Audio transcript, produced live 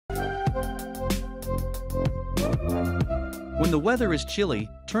When the weather is chilly,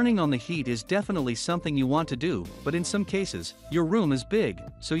 turning on the heat is definitely something you want to do, but in some cases, your room is big,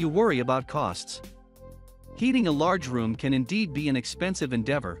 so you worry about costs. Heating a large room can indeed be an expensive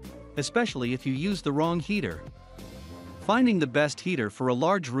endeavor, especially if you use the wrong heater. Finding the best heater for a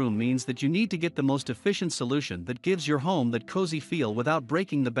large room means that you need to get the most efficient solution that gives your home that cozy feel without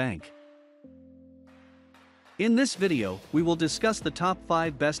breaking the bank. In this video, we will discuss the top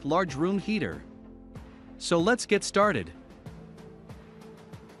 5 best large room heater. So let's get started.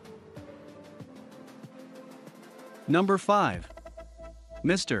 Number 5.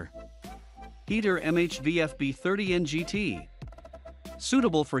 Mr. Heater MHVFB 30N GT.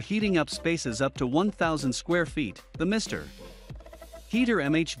 Suitable for heating up spaces up to 1,000 square feet, the Mr. Heater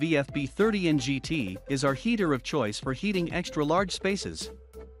MHVFB 30N GT is our heater of choice for heating extra large spaces.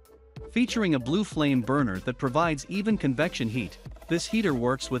 Featuring a blue flame burner that provides even convection heat, this heater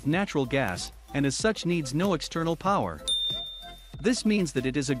works with natural gas, and as such needs no external power. This means that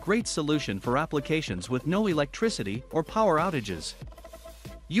it is a great solution for applications with no electricity or power outages.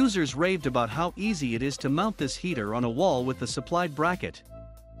 Users raved about how easy it is to mount this heater on a wall with the supplied bracket.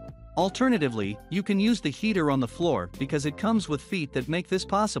 Alternatively, you can use the heater on the floor because it comes with feet that make this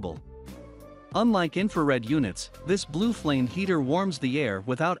possible. Unlike infrared units, this blue flame heater warms the air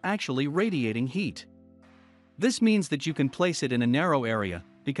without actually radiating heat. This means that you can place it in a narrow area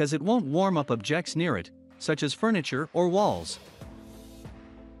because it won't warm up objects near it, such as furniture or walls.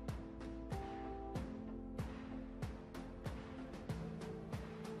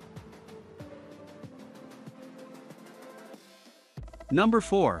 Number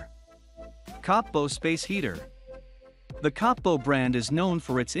 4. KopBeau Space Heater. The KopBeau brand is known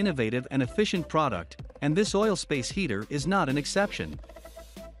for its innovative and efficient product, and this oil space heater is not an exception.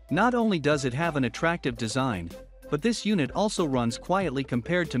 Not only does it have an attractive design, but this unit also runs quietly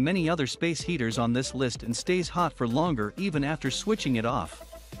compared to many other space heaters on this list and stays hot for longer even after switching it off.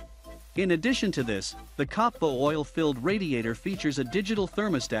 In addition to this, the KopBeau oil-filled radiator features a digital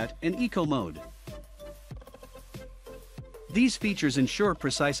thermostat and eco mode. These features ensure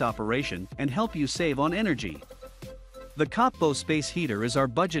precise operation and help you save on energy. The KopBeau space heater is our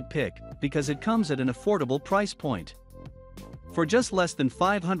budget pick because it comes at an affordable price point. For just less than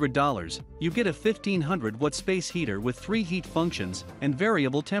 $500, you get a 1500-watt space heater with 3 heat functions and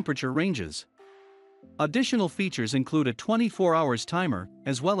variable temperature ranges. Additional features include a 24-hour timer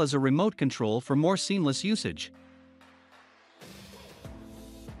as well as a remote control for more seamless usage.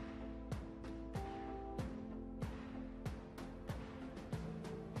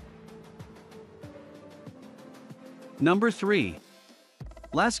 Number 3.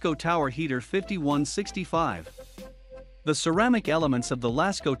 Lasko Tower Heater 5165. The ceramic elements of the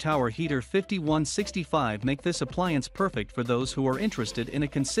Lasko Tower Heater 5165 make this appliance perfect for those who are interested in a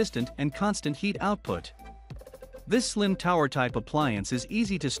consistent and constant heat output. This slim tower-type appliance is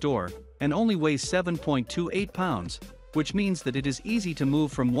easy to store and only weighs 7.28 pounds, which means that it is easy to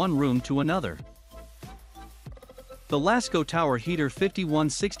move from one room to another. The Lasko Tower Heater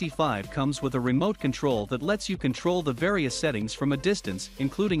 5165 comes with a remote control that lets you control the various settings from a distance,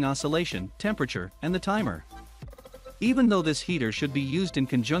 including oscillation, temperature, and the timer. Even though this heater should be used in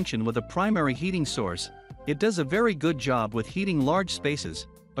conjunction with a primary heating source, it does a very good job with heating large spaces,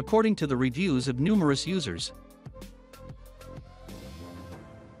 according to the reviews of numerous users.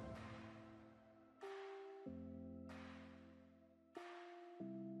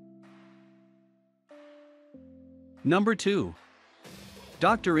 Number 2.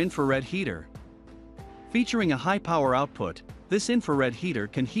 Dr. Infrared Heater. Featuring a high power output, this infrared heater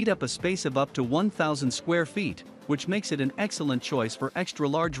can heat up a space of up to 1,000 square feet, which makes it an excellent choice for extra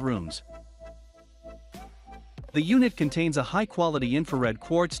large rooms. The unit contains a high-quality infrared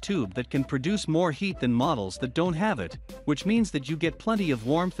quartz tube that can produce more heat than models that don't have it, which means that you get plenty of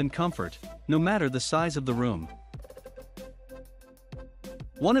warmth and comfort, no matter the size of the room.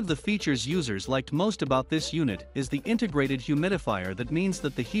 One of the features users liked most about this unit is the integrated humidifier that means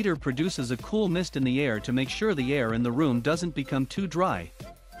that the heater produces a cool mist in the air to make sure the air in the room doesn't become too dry.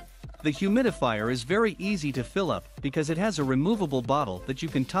 The humidifier is very easy to fill up because it has a removable bottle that you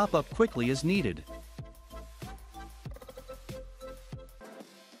can top up quickly as needed.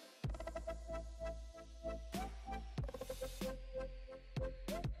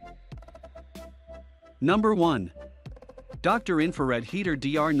 Number 1. Dr. Infrared Heater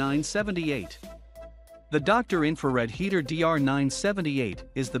DR978. The Dr. Infrared Heater DR978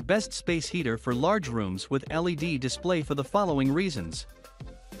 is the best space heater for large rooms with LED display for the following reasons.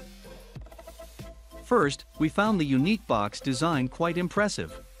 First, we found the unique box design quite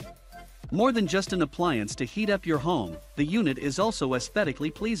impressive. More than just an appliance to heat up your home, the unit is also aesthetically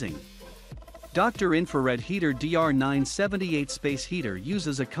pleasing. Dr. Infrared Heater DR978 Space Heater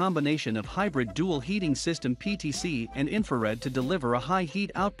uses a combination of hybrid dual heating system PTC and infrared to deliver a high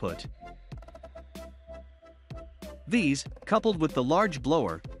heat output. These, coupled with the large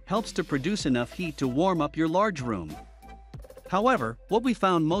blower, helps to produce enough heat to warm up your large room. However, what we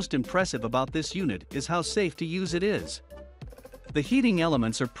found most impressive about this unit is how safe to use it is. The heating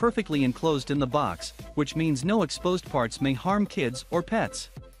elements are perfectly enclosed in the box, which means no exposed parts may harm kids or pets.